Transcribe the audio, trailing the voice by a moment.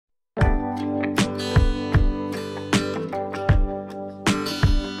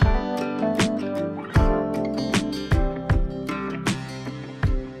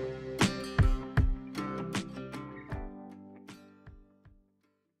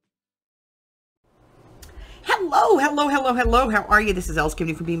Hello, hello, hello, hello. How are you? This is Els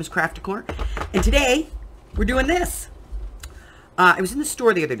giving you from Bemis Craft Decor. And today, we're doing this. I was in the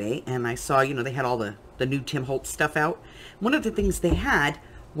store the other day, and I saw, they had all the new Tim Holtz stuff out. One of the things they had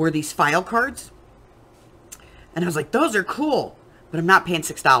were these file cards. And I was like, those are cool. But I'm not paying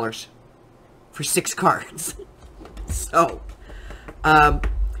 $6 for 6 cards. So I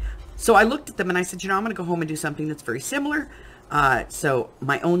looked at them, and I said, I'm going to go home and do something that's very similar. So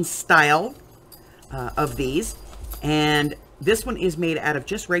my own style of these, and this one is made out of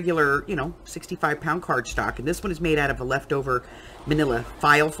just regular 65-pound cardstock, and this one is made out of a leftover manila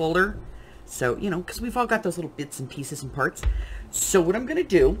file folder. So because we've all got those little bits and pieces and parts. So what I'm gonna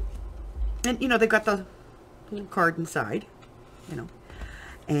do, and they've got the little card inside,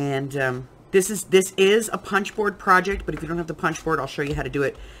 and this is a punch board project, but if you don't have the punch board, I'll show you how to do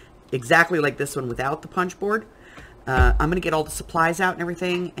it exactly like this one without the punch board. I'm going to get all the supplies out and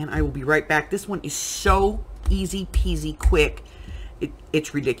everything, and I will be right back. This one is so easy peasy quick.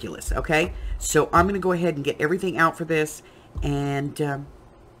 It's ridiculous, okay? So I'm going to go ahead and get everything out for this, and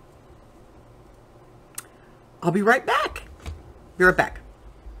I'll be right back. Be right back.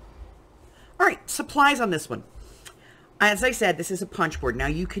 All right, supplies on this one. As I said, this is a punch board. Now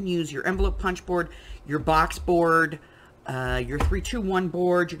you can use your envelope punch board, your box board, your 321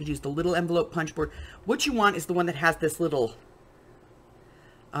 board. You could use the little envelope punch board. What you want is the one that has this little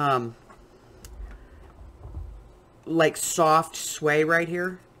like soft sway right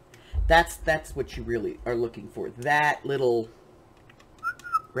here. That's what you really are looking for. That little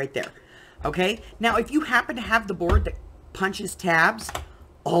right there. Okay, now if you happen to have the board that punches tabs,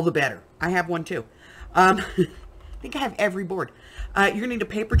 all the better. I have one too. I think I have every board. You're gonna need a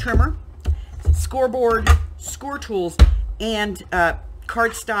paper trimmer, scoreboard, score tools, and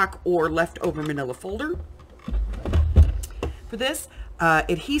cardstock or leftover manila folder. For this,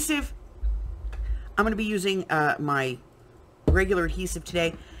 adhesive, I'm going to be using my regular adhesive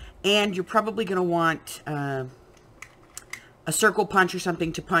today, and you're probably going to want a circle punch or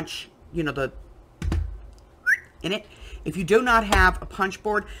something to punch, the in it. If you do not have a punch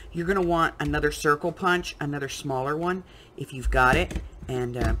board, you're going to want another circle punch, another smaller one, if you've got it,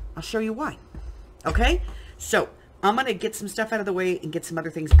 and I'll show you why. Okay, so I'm going to get some stuff out of the way and get some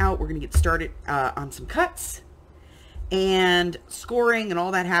other things out. We're going to get started on some cuts and scoring and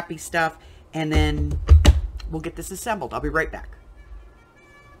all that happy stuff, and then we'll get this assembled. I'll be right back.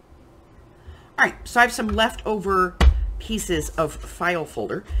 All right, so I have some leftover pieces of file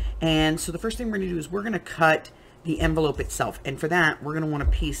folder, and so the first thing we're going to do is we're going to cut the envelope itself, and for that we're going to want a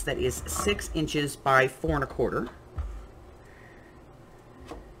piece that is 6 inches by 4 1/4.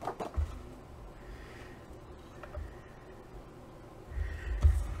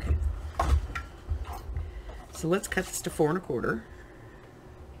 So let's cut this to 4 1/4.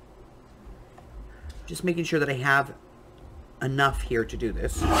 Just making sure that I have enough here to do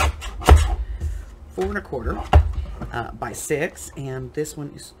this. 4 1/4 by 6, and this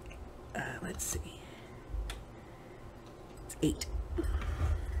one is, let's see, it's 8.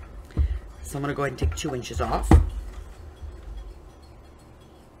 So I'm going to go ahead and take 2 inches off.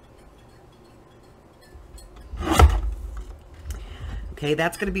 Okay,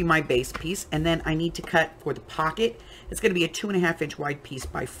 that's going to be my base piece, and then I need to cut for the pocket. It's going to be a 2.5 inch wide piece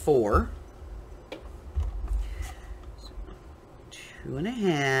by 4. So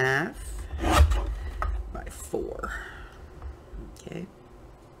 2.5 by 4. Okay.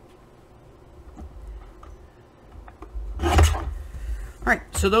 All right,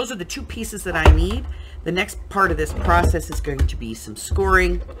 so those are the 2 pieces that I need. The next part of this process is going to be some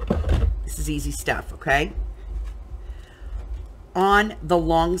scoring. This is easy stuff, okay? On the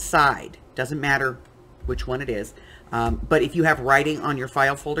long side, doesn't matter which one it is, but if you have writing on your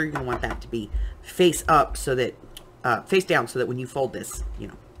file folder, you're going to want that to be face up, so that face down, so that when you fold this, All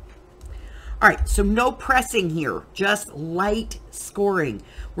right, so no pressing here, just light scoring.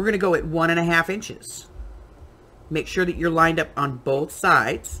 We're going to go at 1.5 inches. Make sure that you're lined up on both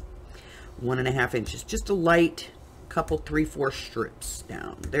sides. 1.5 inches, just a light couple 3/4 strips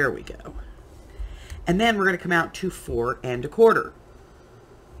down. There we go. And then we're going to come out to 4 1/4.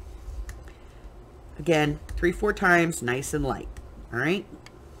 Again, 3/4 times, nice and light. All right.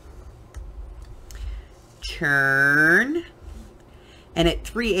 Turn. And at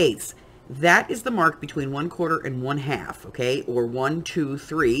 3/8, that is the mark between 1/4 and 1/2, okay? Or 1, 2,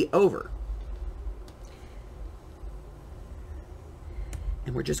 3 over.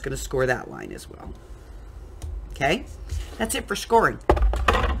 And we're just going to score that line as well. Okay? That's it for scoring.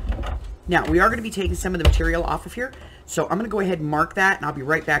 Now, we are going to be taking some of the material off of here, so I'm going to go ahead and mark that, and I'll be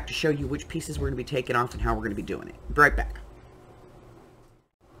right back to show you which pieces we're going to be taking off and how we're going to be doing it. Be right back.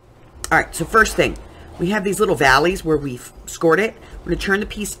 All right, so first thing, we have these little valleys where we've scored it. We're going to turn the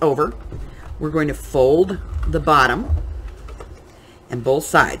piece over. We're going to fold the bottom and both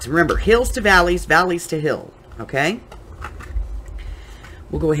sides. Remember, hills to valleys, valleys to hill, okay?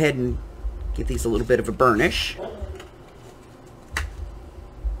 We'll go ahead and give these a little bit of a burnish.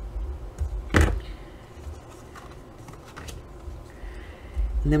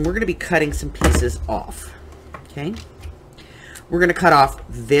 And then we're going to be cutting some pieces off, okay? We're going to cut off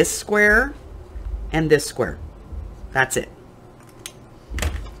this square and this square. That's it.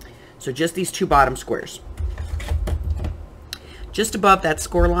 So just these two bottom squares. Just above that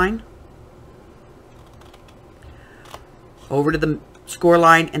score line, over to the score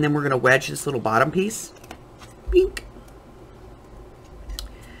line, and then we're going to wedge this little bottom piece. Bink.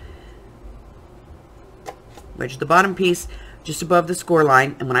 Wedge the bottom piece just above the score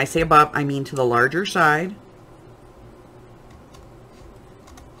line, and when I say above, I mean to the larger side.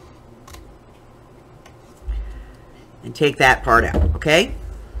 And take that part out, okay?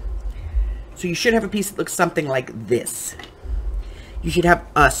 So you should have a piece that looks something like this. You should have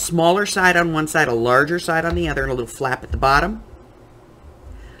a smaller side on one side, a larger side on the other, and a little flap at the bottom.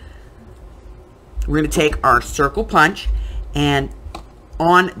 We're going to take our circle punch, and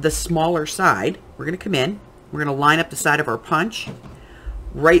on the smaller side, we're going to come in. We're going to line up the side of our punch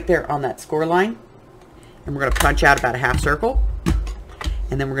right there on that score line, and we're going to punch out about a half circle,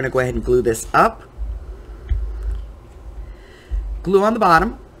 and then we're going to go ahead and glue this up. Glue on the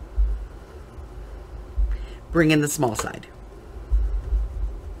bottom. Bring in the small side.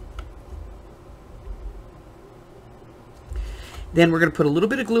 Then we're going to put a little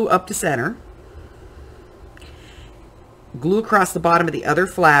bit of glue up to center. Glue across the bottom of the other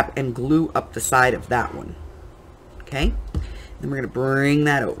flap and glue up the side of that one. Okay? Then we're going to bring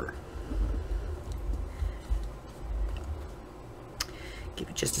that over. Give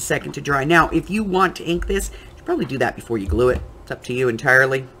it just a second to dry. Now, if you want to ink this, you should probably do that before you glue it. It's up to you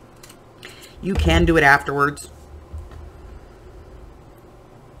entirely. You can do it afterwards.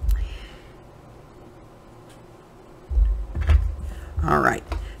 All right,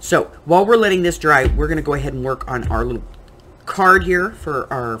 so while we're letting this dry, we're going to go ahead and work on our little card here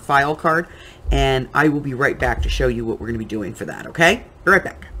for our file card, and I will be right back to show you what we're going to be doing for that, okay? Be right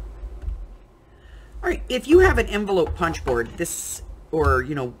back. All right, if you have an envelope punch board, this, or,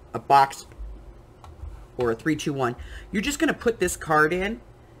 you know, a box or a 3-2-1, you're just going to put this card in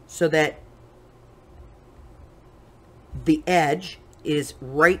so that the edge is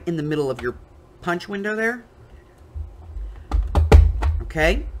right in the middle of your punch window there.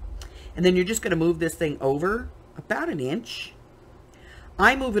 Okay, and then you're just going to move this thing over about an inch.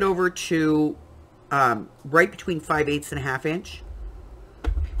 I move it over to right between 5/8 and a half inch,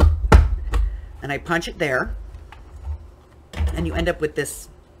 and I punch it there, and you end up with this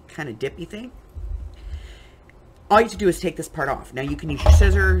kind of dippy thing. All you have to do is take this part off. Now you can use your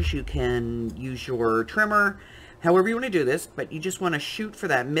scissors, you can use your trimmer, however you want to do this, but you just want to shoot for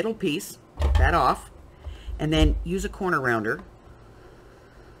that middle piece, take that off, and then use a corner rounder.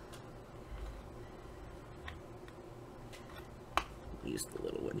 Use the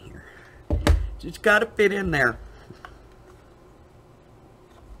little one here. Just got to fit in there.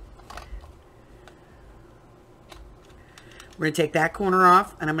 We're going to take that corner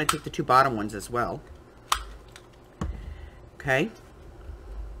off, and I'm going to take the two bottom ones as well. Okay.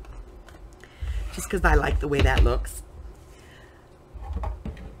 Just because I like the way that looks.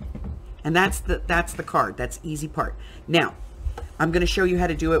 And that's the card. That's the easy part. Now, I'm going to show you how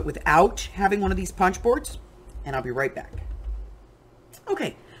to do it without having one of these punch boards, and I'll be right back.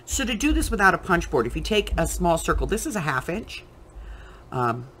 Okay, so to do this without a punch board, if you take a small circle, this is a 1/2 inch.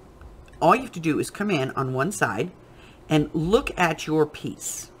 All you have to do is come in on one side and look at your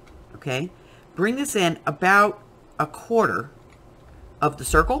piece, okay? Bring this in about 1/4 of the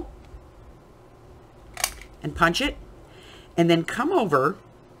circle and punch it, and then come over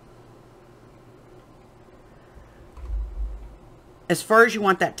as far as you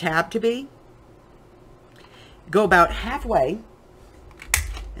want that tab to be. Go about halfway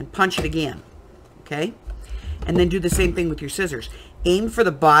and punch it again, okay? And then do the same thing with your scissors. Aim for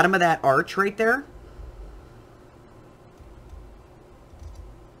the bottom of that arch right there.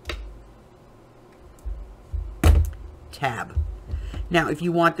 Tab. Now, if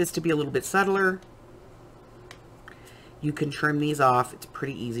you want this to be a little bit subtler, you can trim these off. It's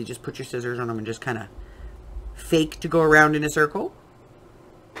pretty easy. Just put your scissors on them and just kind of fake to go around in a circle.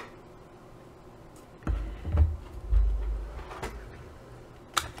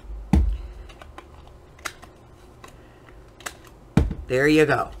 There you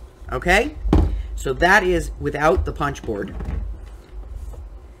go. Okay? So that is without the punch board.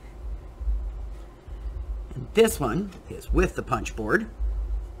 this one is with the punch board.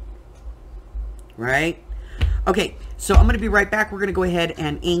 Right? Okay, so I'm going to be right back. We're going to go ahead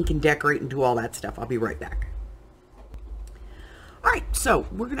and ink and decorate and do all that stuff. I'll be right back. All right, so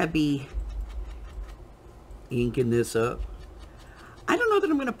we're going to be inking this up. I don't know that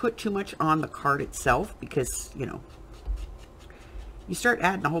I'm going to put too much on the card itself because, you know, you start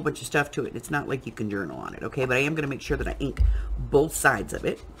adding a whole bunch of stuff to it. It's not like you can journal on it, okay? But I am going to make sure that I ink both sides of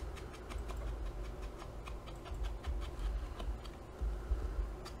it.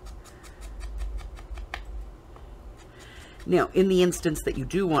 Now, in the instance that you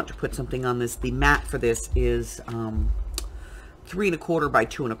do want to put something on this, the mat for this is 3 1/4 by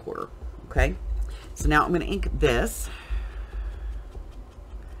 2 1/4, okay? So now I'm going to ink this.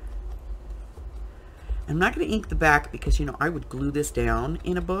 I'm not going to ink the back because, you know, I would glue this down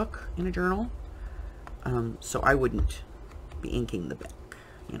in a book, in a journal. So I wouldn't be inking the back,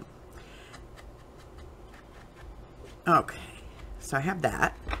 you know. Okay, so I have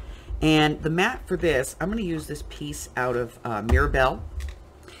that. And the mat for this, I'm going to use this piece out of Mirabelle.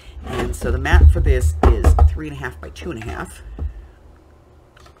 And so the mat for this is 3 1/2 by 2 1/2.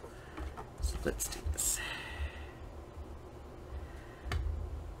 So let's do this.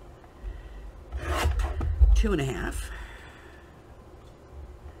 2 1/2.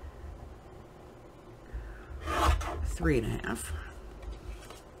 3 1/2.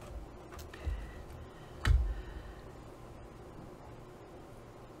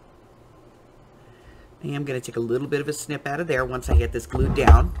 I am going to take a little bit of a snip out of there once I get this glued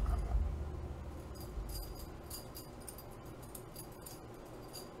down.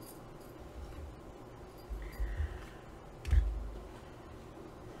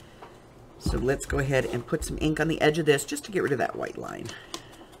 So let's go ahead and put some ink on the edge of this just to get rid of that white line.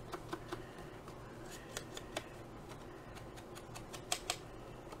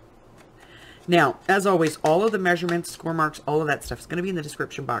 Now, as always, all of the measurements, score marks, all of that stuff is going to be in the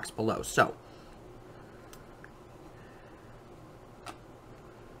description box below. So,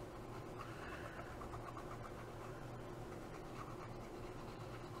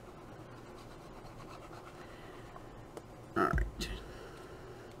 all right.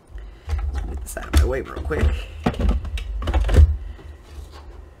 Let's get this out of my way real quick. So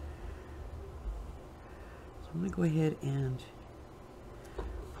I'm going to go ahead and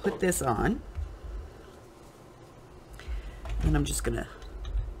put this on. And I'm just going to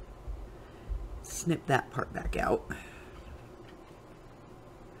snip that part back out.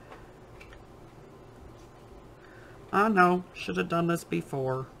 Oh no, should have done this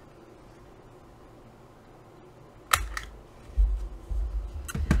before.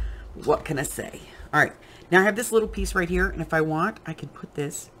 What can I say? All right, now I have this little piece right here, and if I want, I can put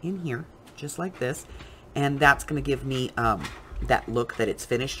this in here, just like this, and that's going to give me that look that it's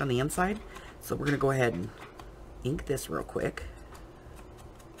finished on the inside. So we're going to go ahead and ink this real quick.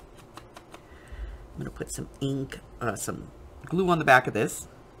 I'm going to put some ink, some glue on the back of this.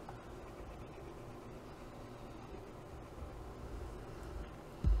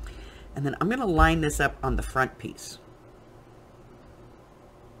 And then I'm going to line this up on the front piece.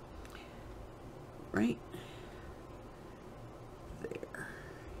 Right there.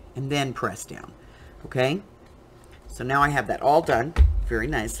 And then press down. Okay? So now I have that all done very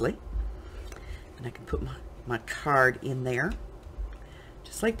nicely. And I can put my card in there.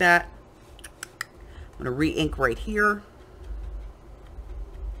 Just like that. I'm going to re-ink right here.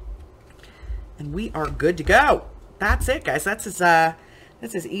 And we are good to go. That's it, guys. That's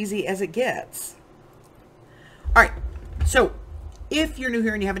as easy as it gets. All right. So if you're new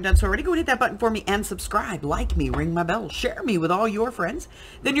here and you haven't done so already, go and hit that button for me and subscribe, like me, ring my bell, share me with all your friends.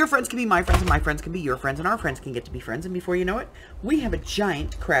 Then your friends can be my friends and my friends can be your friends and our friends can get to be friends. And before you know it, we have a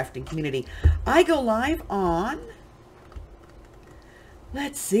giant crafting community. I go live on,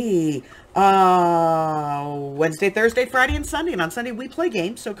 let's see, Wednesday, Thursday, Friday, and Sunday. And on Sunday we play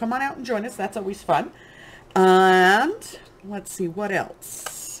games, so come on out and join us. That's always fun. And let's see, what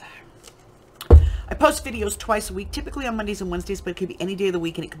else? I post videos twice a week, typically on Mondays and Wednesdays, but it could be any day of the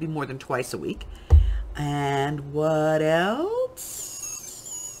week, and it could be more than twice a week. And what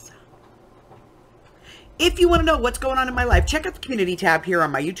else? If you want to know what's going on in my life, check out the community tab here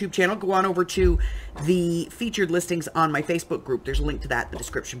on my YouTube channel. Go on over to the featured listings on my Facebook group. There's a link to that in the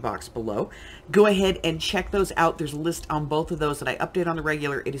description box below. Go ahead and check those out. There's a list on both of those that I update on the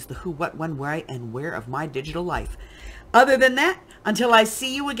regular. It is the who, what, when, why, and where of my digital life. Other than that, until I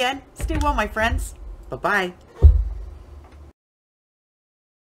see you again, stay well, my friends. Bye-bye.